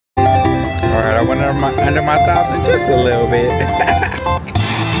Alright, I went under my 1,000 just a little bit.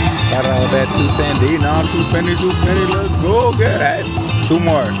 Got all that 2 cent D, now 2 penny, let's go get that. 2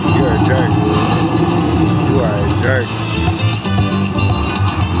 more. You're a jerk. You are a jerk.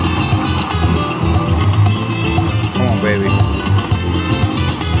 Come on, baby.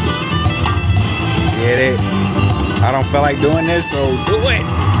 Get it. I don't feel like doing this, so do it.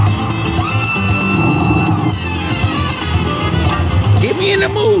 Get me in the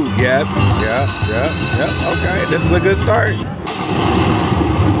mood. Yep. Okay, this is a good start.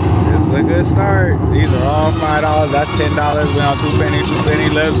 This is a good start. These are all $5. That's $10. We on 2 penny,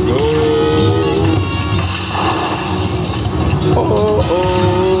 let's go. Oh.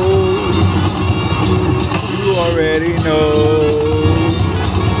 You already know.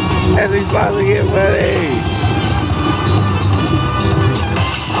 As he slightly get money.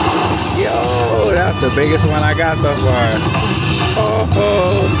 Yo, that's the biggest one I got so far.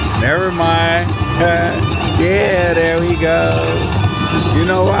 Oh, never mind. Yeah, there we go. You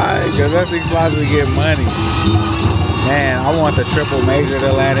know why? Because that's slightly get money. Man, I want the triple major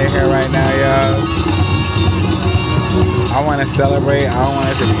to land in here right now, y'all. I want to celebrate. I don't want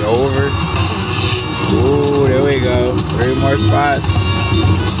it to be over. Ooh, there we go. 3 more spots.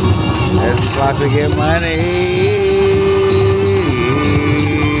 There's spots to get money.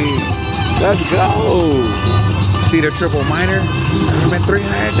 Let's go. See the triple minor? I'm at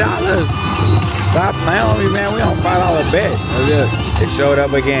 $300. Stop playing with me, man. We on $5 bet. It showed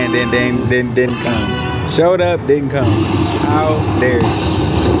up again, didn't come. Showed up, didn't come. How dare you?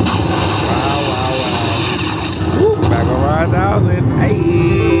 Wow. Woo, back around 1,000. Hey.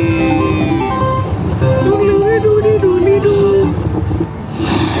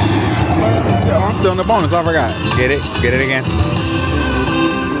 Oh, I'm still in the bonus. I forgot. Get it again.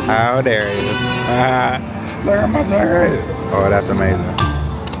 How dare you? Look at my target. Oh, that's amazing.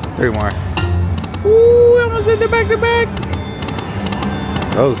 3 more. Ooh, I almost hit the back to back.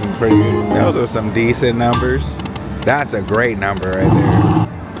 Those are some decent numbers. That's a great number right there.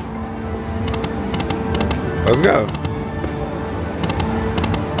 Let's go.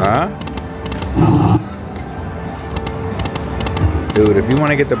 Huh? Dude, if you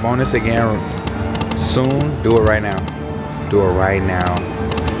want to get the bonus again soon, do it right now. Do it right now.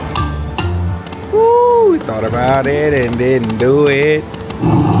 Woo, we thought about it and didn't do it.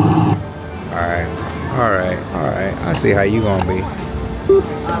 Alright. I see how you gonna be.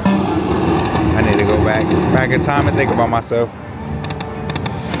 I need to go back in time and think about myself.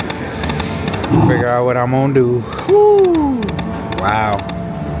 Figure out what I'm gonna do. Woo. Wow.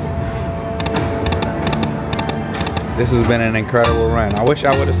 This has been an incredible run. I wish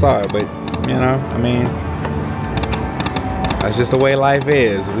I would have saw it, but you know, I mean, that's just the way life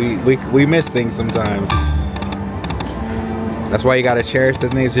is. We miss things sometimes. That's why you gotta cherish the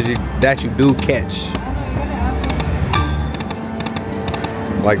things that you do catch.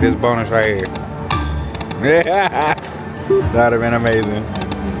 Like this bonus right here. That'd have been amazing.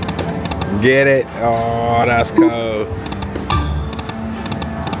 Get it? Oh, that's cool.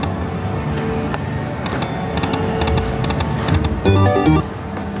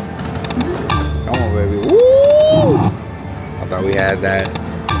 Come on, baby. Woo! I thought we had that.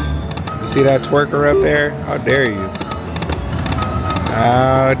 You see that twerker up there? How dare you?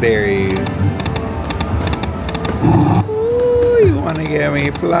 How dare you? Ooh, you want to give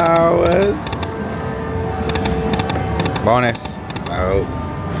me flowers? Bonus. No.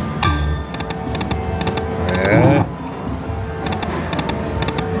 Yeah.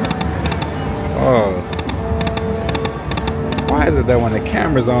 Oh. Why is it that when the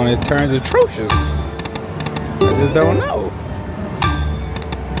camera's on, it turns atrocious? I just don't know.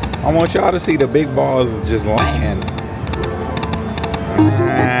 I want y'all to see the big balls just land.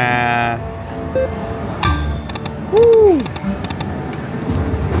 Woo.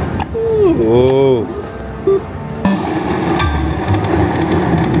 Ooh.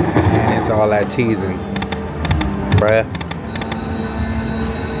 And it's all that teasing, bruh.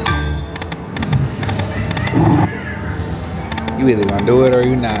 You either gonna do it or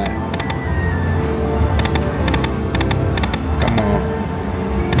you not. Come on.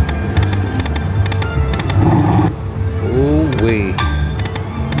 Ooh-wee.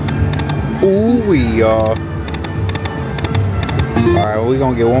 Ooh-wee, y'all. Alright, well, we're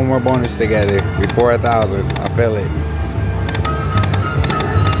gonna get one more bonus together before 1,000. I feel it.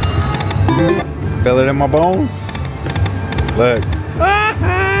 Feel it in my bones? Look.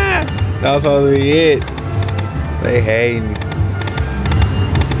 That was supposed to be it. They hating.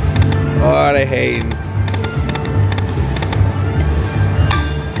 Oh, they hating.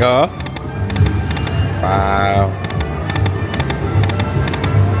 Huh? Wow.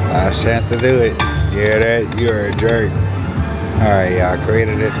 Last chance to do it. Yeah, that you're a jerk. Alright, y'all.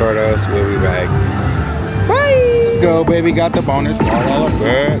 Created it toward us. We'll be back. Bye! Let's go, baby. Got the bonus. $4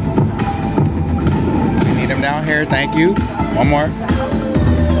 bet. We need them down here. Thank you. One more.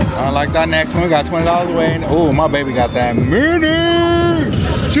 I like that next one. We got $20 away. Oh, my baby got that mini.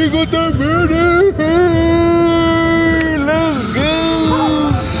 She got that mini. Let's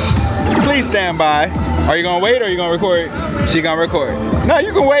go. Please stand by. Are you gonna wait or are you gonna record? She gonna record. No,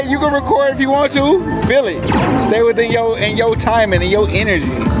 you can wait. You can record if you want to. Feel it. Stay within your timing and your energy.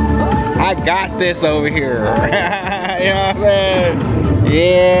 I got this over here. You know what I'm saying?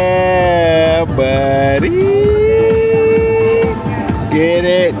 Yeah, buddy. Get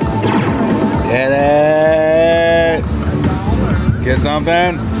it. Get it. Get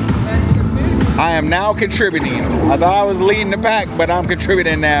something. I am now contributing. I thought I was leading the pack, but I'm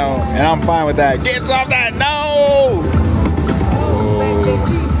contributing now, and I'm fine with that. Get something. No. Oh,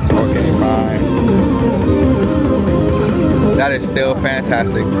 okay, fine. That is still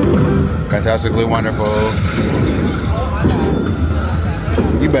fantastic. Fantastically wonderful.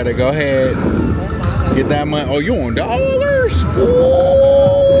 You better go ahead. Get that money. Oh, you on dollars?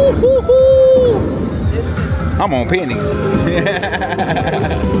 Ooh. I'm on pennies.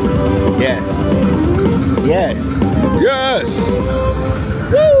 Yes. Yes. Yes.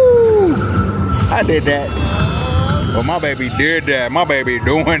 Woo! I did that. Well, my baby did that. My baby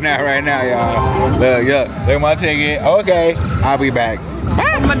doing that right now, y'all. Look at my ticket. Okay, I'll be back.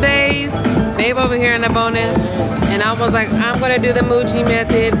 Bye. My days. Dave over here in the bonus. And I was like, I'm gonna do the Muji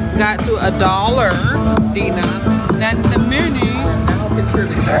method. Got to $1. Dina. That's the mini.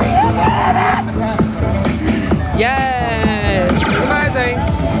 Yes. Amazing.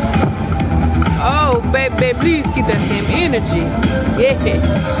 Oh, baby, please keep that same energy. Yeah.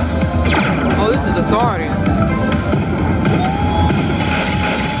 Oh, this is the starting.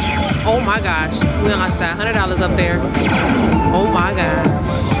 Oh my gosh. We lost that $100 up there. Oh my gosh.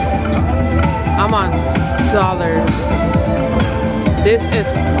 I'm on dollars. This is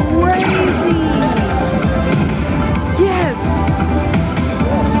crazy. Yes.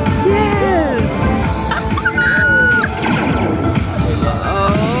 Yes.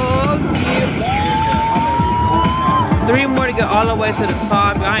 Oh, yeah. 3 more to get all the way to the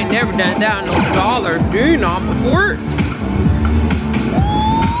top. I ain't never done that on no dollars. Dude, I'm before.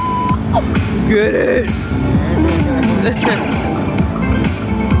 Get it.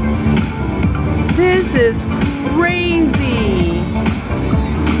 This is crazy.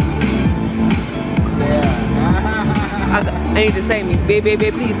 I need to save me. Baby,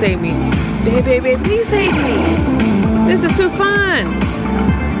 please save me. Baby, please save me. This is too fun.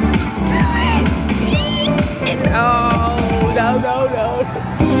 Do it. Oh, no.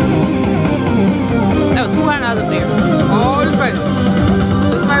 That was $200 up there. Oh, this is crazy.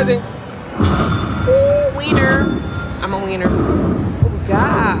 This is amazing. Ooh, wiener. I'm a wiener. Oh my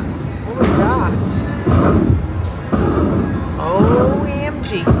god. Oh my gosh.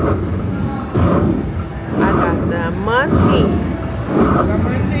 OMG. I got the Montees. The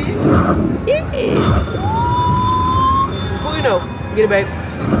Montees? Yeah. Who you know? Get it, babe.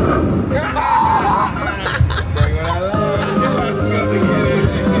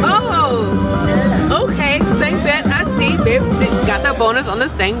 Oh. Okay. Same bet. I see, babe. Got the bonus on the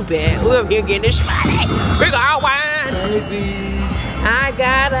same bet. We're up here getting this money. We're going wine. I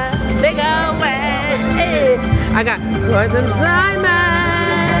got a big old wine. Hey. I got Poison Simon.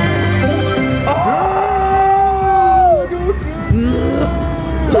 Oh.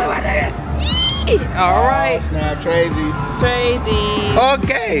 All right. Snap, Tracy.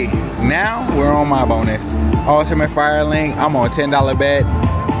 Okay, now we're on my bonus. Ultimate Fire Link. I'm on $10 bet.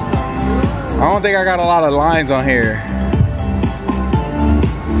 I don't think I got a lot of lines on here.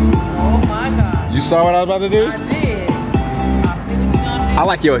 Oh my God. You saw what I was about to do? I did. I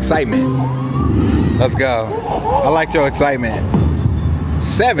like your excitement. Let's go. I like your excitement.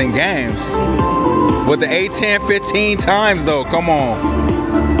 7 games. With the 8, 10, 15 times though. Come on.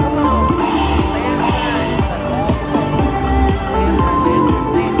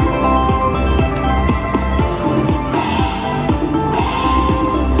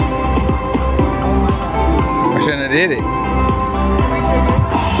 Did it.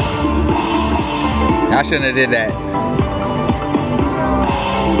 I shouldn't have did that.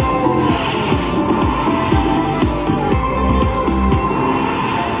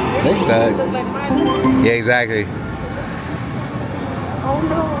 They suck. Yeah, exactly. Oh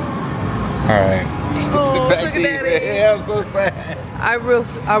no. Alright. Oh, look at that. Yeah, I'm so sad. I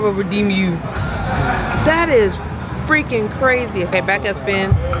will redeem you. That is freaking crazy. Okay, back up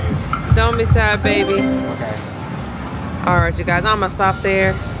spin. Don't be sad, baby. Okay. Alright, you guys, I'm gonna stop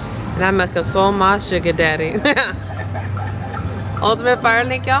there. And I make a so my sugar daddy. Ultimate Fire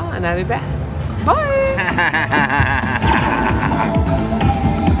Link, y'all, and I'll be back. Bye.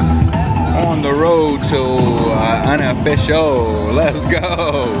 On the road to unofficial. Let's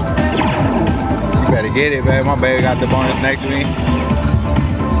go. You better get it, babe. My baby got the bonus next to me.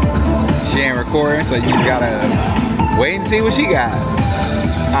 She ain't recording, so you just gotta wait and see what she got.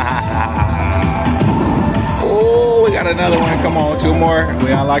 Oh, we got another one. Come on, 2 more.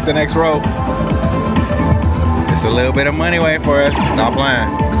 We unlock the next row. It's a little bit of money waiting for us. Stop playing.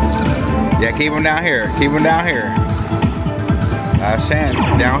 Yeah, keep them down here. Keep them down here. Chance,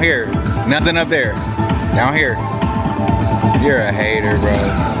 down here. Nothing up there. Down here. You're a hater, bro.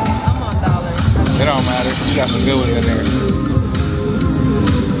 I'm on dollars. It don't matter. You got some good ones in there.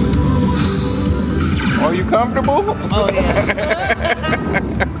 Are you comfortable? Oh, yeah.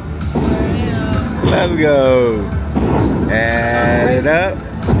 Let's go. Add it up.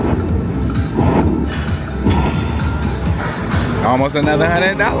 Almost another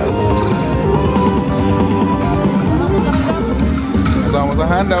 $100. It's almost a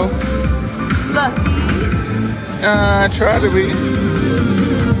hundo. Lucky. Try to be.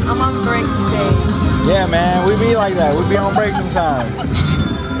 I'm on break today. Yeah, man, we be like that. We be on break sometimes.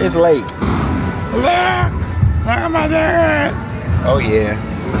 It's late. Look at my dad. Oh yeah.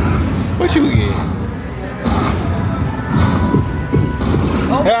 What you get?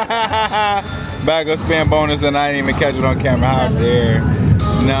 Oh. Back of spin bonus and I didn't even catch it on camera. How dare.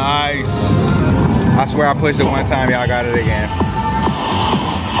 Nice. I swear I pushed it one time, y'all got it again.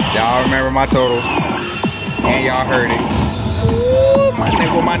 Y'all remember my total. And y'all heard it. Ooh,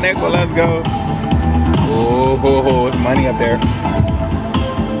 my nickel, let's go. Oh, it's money up there.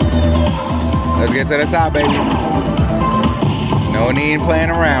 Let's get to the top, baby. No need playing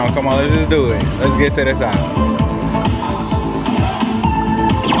around. Come on, let's just do it. Let's get to the top.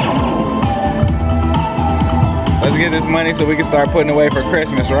 Let's get this money so we can start putting away for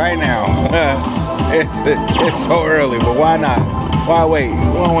Christmas right now. It's so early, but why not? Why wait? We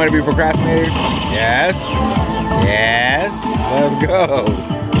don't want to be procrastinators. Yes. Yes. Let's go.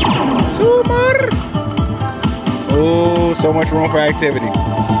 2 more. Oh, so much room for activity.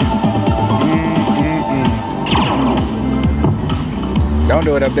 Don't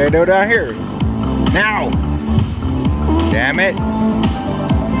do it up there. Do it down here. Now. Damn it.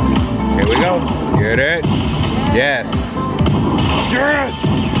 Here we go. Get it. Yes. Yes.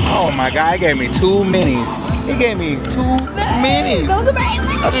 Oh my God, he gave me 2 minis. He gave me 2 minis.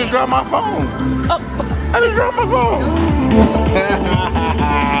 I just dropped my phone. I just dropped my phone.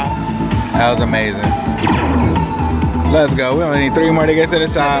 That was amazing. Let's go. We only need 3 more to get to the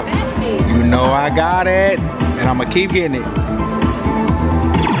top. You know I got it. And I'm going to keep getting it.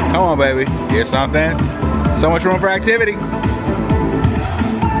 Come on, baby. Get something. So much room for activity.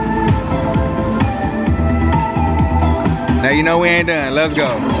 Now you know we ain't done. Let's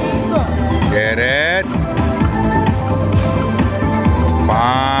go. Get it.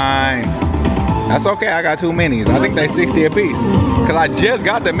 Fine. That's okay. I got 2 minis. I think they 60 a piece. Cause I just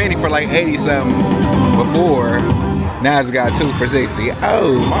got the mini for like 80 something before. Now I just got 2 for 60.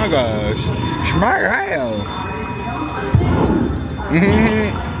 Oh my gosh. Schmack.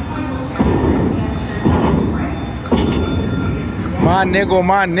 My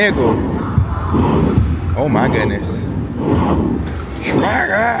nickel. Oh my goodness.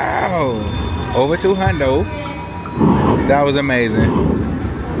 Over 200. That was amazing.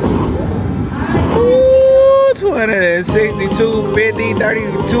 Ooh, 260, 250, 30,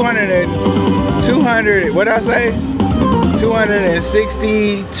 200, 200. What did I say?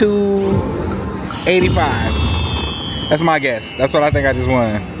 260 to 85. That's my guess. That's what I think I just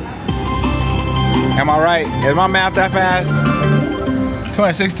won. Am I right? Is my math that fast?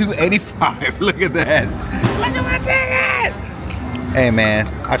 262, 85. Look at that. Look at my ticket. Hey man,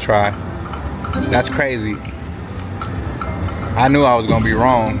 I try. That's crazy. I knew I was gonna be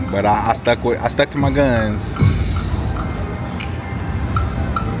wrong, but I stuck to my guns.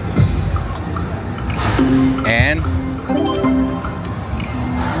 And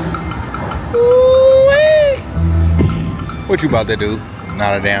ooh-wee. What you about to do?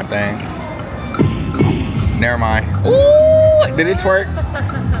 Not a damn thing. Never mind. Ooh, did it twerk?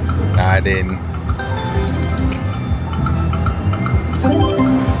 Nah, it didn't.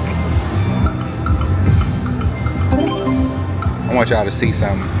 I want y'all to see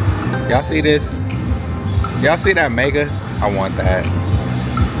something. Y'all see this? Y'all see that mega? I want that.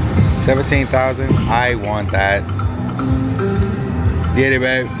 17,000. I want that. Get it,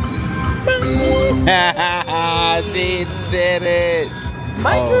 babe. She did it.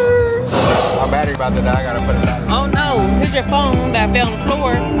 My turn. My battery about to die. I gotta put it out. Oh no, here's your phone that fell on the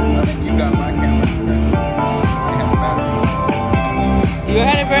floor. You got my camera. I have a battery. You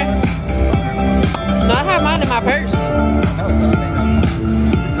had it, bro? No, I have mine in my purse.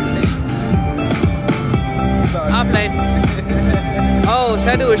 I'll play. Oh, should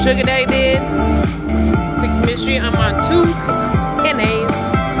I do what Sugar Daddy did? Quick mystery. I'm on 2 pennies.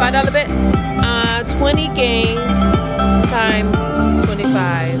 $5 bet. 20 games times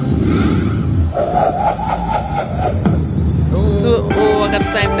 25. Oh, I got the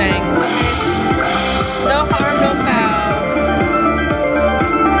same thing. No harm, no foul.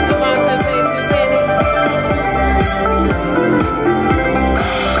 Come on, 2 pennies.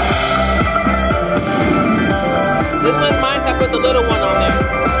 This one's mine, so I put the little one on there.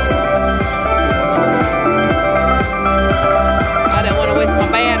 I didn't want to waste my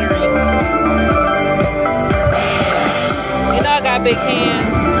battery. You know I got big hands.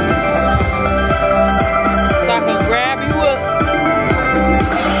 So I can grab you up.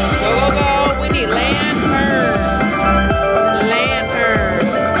 Go, go, go. We need lantern. Lantern.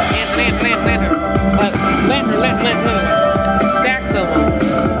 Lantern. Stacks of them.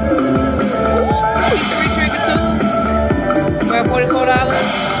 Ooh, you can retrick it too. We're $44.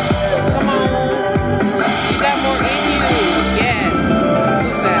 Come on. You got more in you. Yes.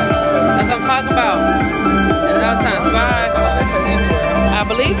 What's that? That's what I'm talking about. And that was times 5. I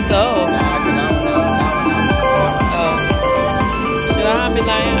believe so. Oh. Should I be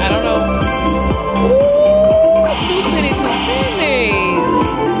lying? I don't know. Ooh, 2 pennies, 2 pennies.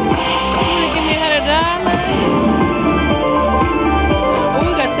 You wanna give me $100? Ooh,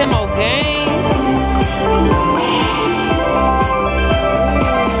 we got 10 more games. Ooh.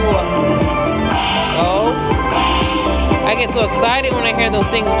 Oh. I get so excited when I hear those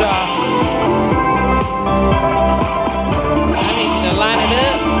things drop. I need to line it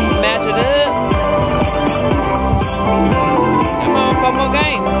up, match it up. Come on, 4 more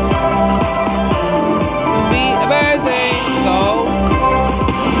games. Be amazing. Go.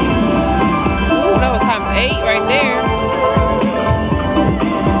 Ooh, that was times 8 right there.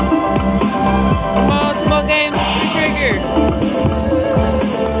 Come on, 2 more games. Trigger.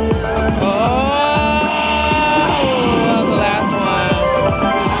 Oh, that was the last one.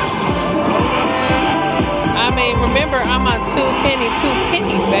 I mean, remember, I'm on 2 pennies,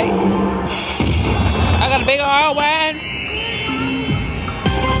 babe. I got a big old wine.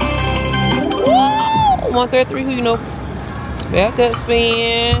 Woo! 133, who you know? Back up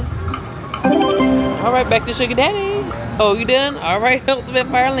spin. All right, back to Sugar Daddy. Oh, you done? All right, Ultimate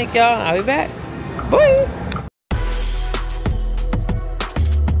Fire Link, y'all. I'll be back. Bye.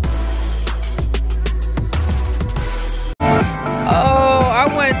 Oh, I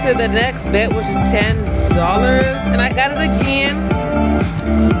went to the next bet, which is $10, and I got it again.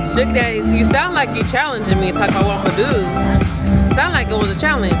 Sugar Daddy, you sound like you're challenging me, talking about what I'm gonna do. Sound like it was a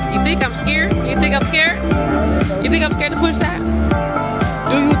challenge. You think I'm scared? You think I'm scared? You think I'm scared to push that?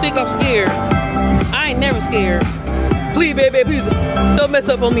 Do you think I'm scared? I ain't never scared. Please, baby, please, don't mess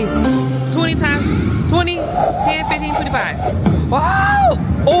up on me. 20 times, 20, 10, 15, 25. Wow!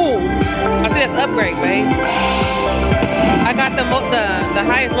 Oh, I think that's upgrade, babe. I got the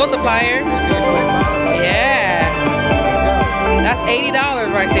highest multiplier. Yeah. That's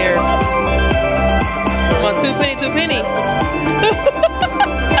 $80 right there. Come on, 2 penny, 2 penny.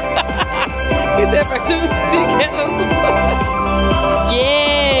 Get that for 2 candles.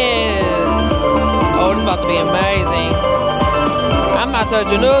 Yeah. Oh, it's about to be amazing. I'm not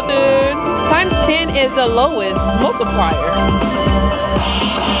touching nothing. Times 10 is the lowest multiplier.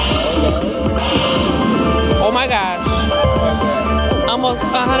 Oh my gosh. Almost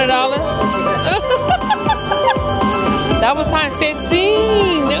 $100. That was times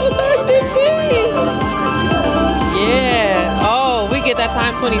 15. That was times 15. Yeah. Oh, we get that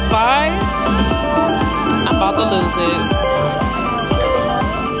times 25. I'm about to lose it.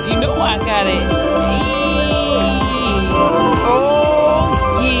 You know I got it. Oh,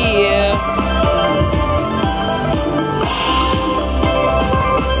 yeah.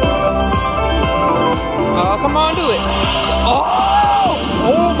 Oh, come on, do it.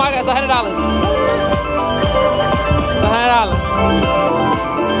 Oh my God, it's $100. It's $100.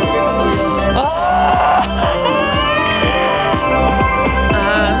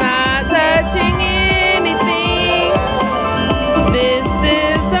 I'm not touching anything. This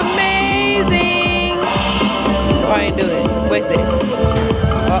is amazing. Oh, I didn't do it. Wait a second.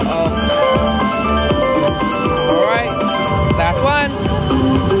 Uh-oh. All right. Last one.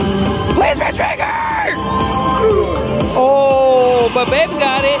 Please be triggered. Oh, but babe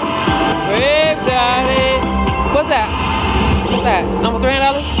got it. Babe got it. What's that? What's that? Number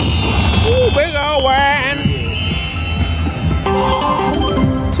 $300? Ooh, big old wine.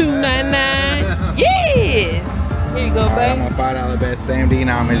 $2.99. Here you go, Alright, babe. I'm on $5 bet, same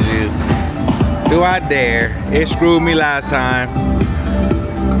denom as you. Do I dare? It screwed me last time.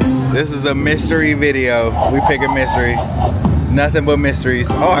 This is a mystery video. We pick a mystery. Nothing but mysteries.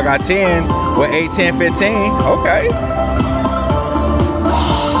 Oh, I got 10 with 8, 10, 15. Okay.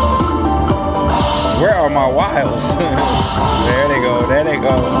 Where are my wilds? There they go. There they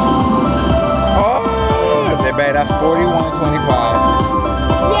go. Oh, babe, that's 41.25.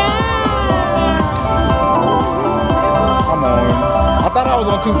 Come on. I thought I was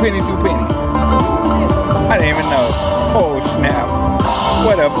on 2 penny, 2 penny. I didn't even know. Oh, snap.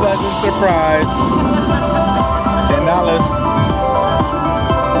 What a pleasant surprise. $10.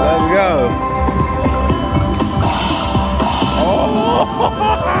 Let's go. Oh.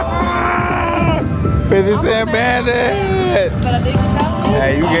 50-cent bandit.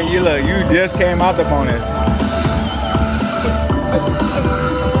 Hey, you just came out the bonus.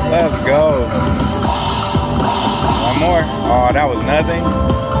 Let's go. One more. Oh, that was nothing.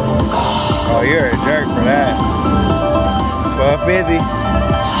 Oh, you're a jerk for that. $12.50.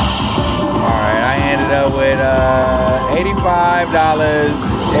 Alright, I ended up with $85,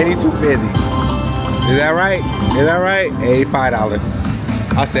 $82.50. Is that right? Is that right?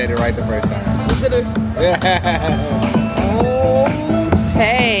 $85. I said it right the first time.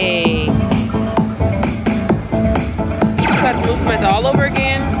 Okay. Cut the movement all over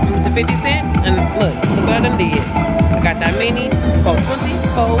again with the 50 cent. And look what I done did. I got that many for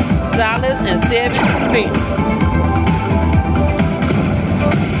 $24.07.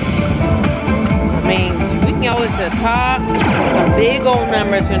 I mean, we can always the top. The big old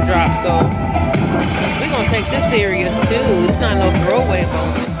numbers can drop, so we're gonna take this serious too. It's not no throwaway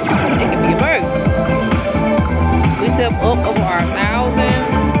bonus. It can be worse. We step up over our 1,000.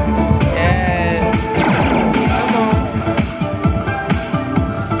 Yes. Come on.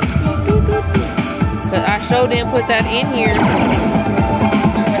 But I sure didn't put that in here.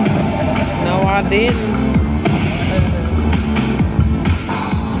 No, I didn't.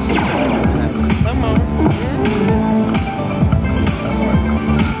 Come on.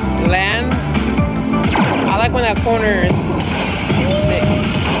 Land. I like when that corner is.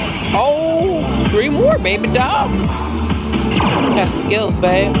 Oh, 3 more, baby doll. Got skills,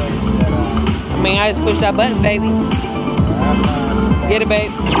 babe. I mean, I just pushed that button, baby. Get it,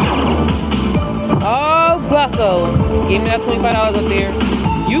 babe. Oh, bucko. Give me that $25 up there.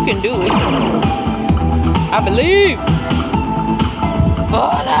 You can do it. I believe.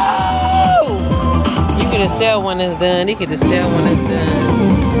 Oh, no. You can just sell when it's done. You can just sell when it's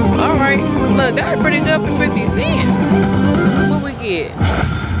done. All right. Look, that's pretty good for 50 cents. What we get?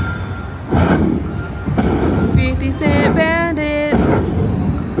 50-cent bandits.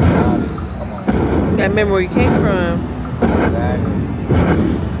 Gotta remember where you came from.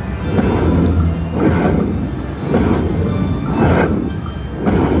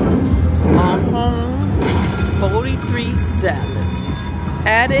 43 salads.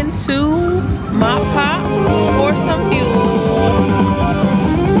 Add into my pot for some fuel.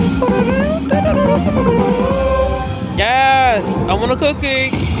 Yes, I want a cookie.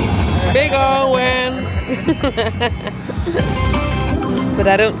 Big old win. But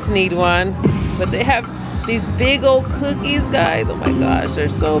I don't need one. But they have these big old cookies, guys. Oh my gosh, they're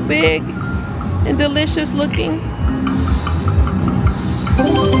so big and delicious looking.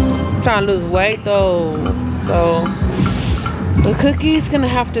 I'm trying to lose weight though, so the cookie's gonna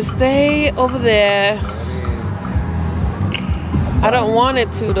have to stay over there. I don't want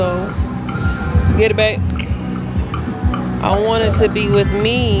it to though. Get it, babe? I want it to be with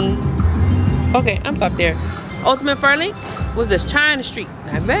me. Okay, I'm stopped there. Ultimate Furlink was this China Street.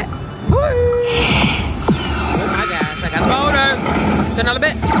 I bet. Boy. Oh my gosh, I got a motor. $10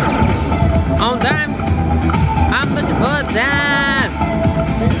 bet. On dime. I'm looking for a dime.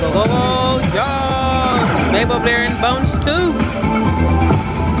 Go, go, go, yo. Babe up there in bonus too.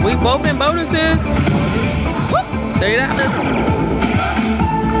 We both in bonuses. Woo, $30.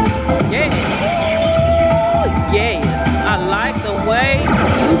 Yeah. Yeah. I like the way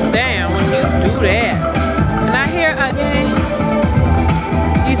you sound when you do that. And I hear again,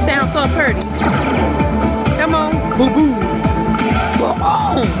 you sound so pretty. Come on, boo boo. Come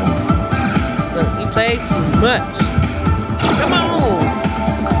on. Look, you played too much. Come on.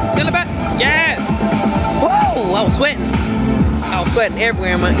 Feel it back. Yes. Whoa, I was sweating. I was sweating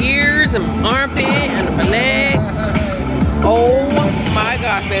everywhere. In my ears and my armpit and my leg. Oh my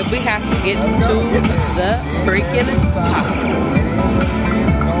gosh, babe. We have to get to the freaking top.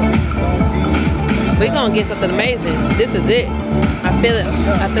 We're gonna get something amazing. This is it. I feel it.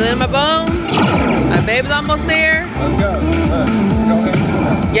 I feel it in my bones. My baby's almost there. Let's go. Go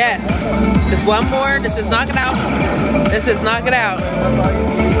ahead. Yes. Just one more. This is knock it out. This is knock it out.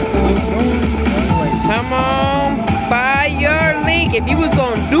 Come on. Buy your link. If you was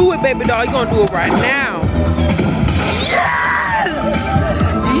gonna do it, baby doll, you're gonna do it right now. Yes!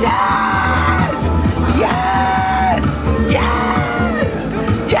 Yes! Yes!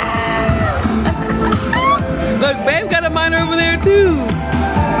 Yes! Yes! Look, babe got a miner over there too.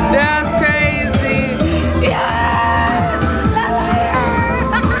 That's crazy. Yes!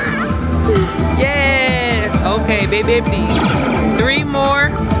 Yes! Okay, baby, please. 3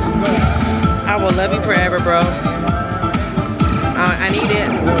 more. I will love you forever, bro. I need it.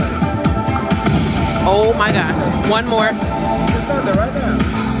 Oh my God. 1 more.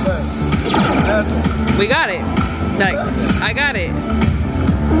 We got it. Like, I got it.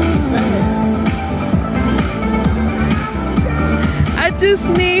 I just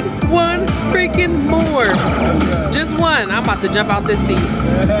need 1 freaking more. Just 1. I'm about to jump out this seat.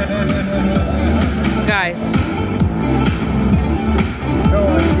 Guys.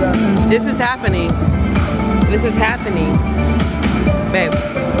 This is happening. This is happening. Babe.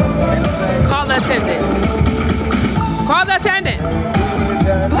 Call the attendant. Call the attendant.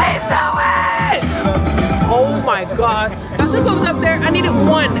 Please do it! Oh my God. I think I was up there. I needed 1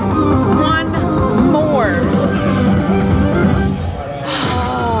 more.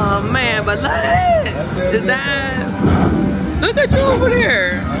 Oh man, but look at it. Look at you over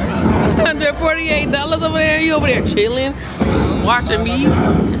there. $148 over there. You over there chilling, watching me.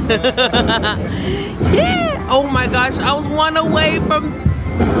 Yeah. Oh my gosh, I was 1 away from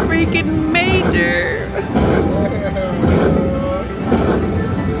freaking major.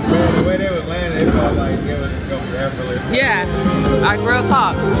 The way they was landing, it felt like it was going to be effortless. Yeah, I real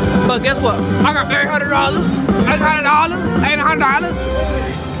talk. But guess what? I got $800. $800.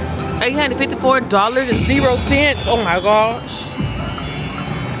 $854.00. Oh my gosh.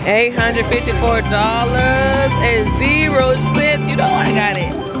 $854.00. You know I got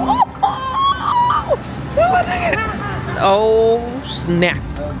it. Oh snap.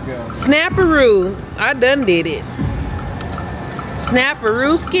 Snapperoo. I done did it.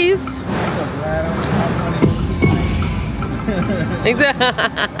 Snapperooskies.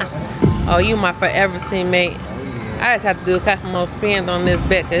 Oh, you my forever teammate. I just have to do a couple more spins on this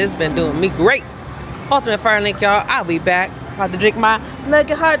bet because it's been doing me great. Ultimate Fire Link, y'all. I'll be back. About to drink my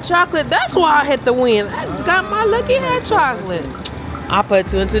Lucky Hot Chocolate. That's why I hit the win. I just got my Lucky Hot Chocolate. I put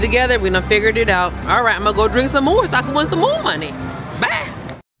 2 and 2 together. We done figured it out. All right, I'm gonna go drink some more so I can win some more money. Bye.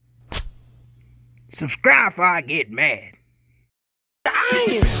 Subscribe before I get mad.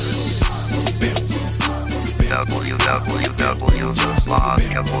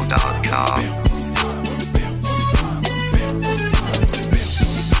 www.slothcouple.com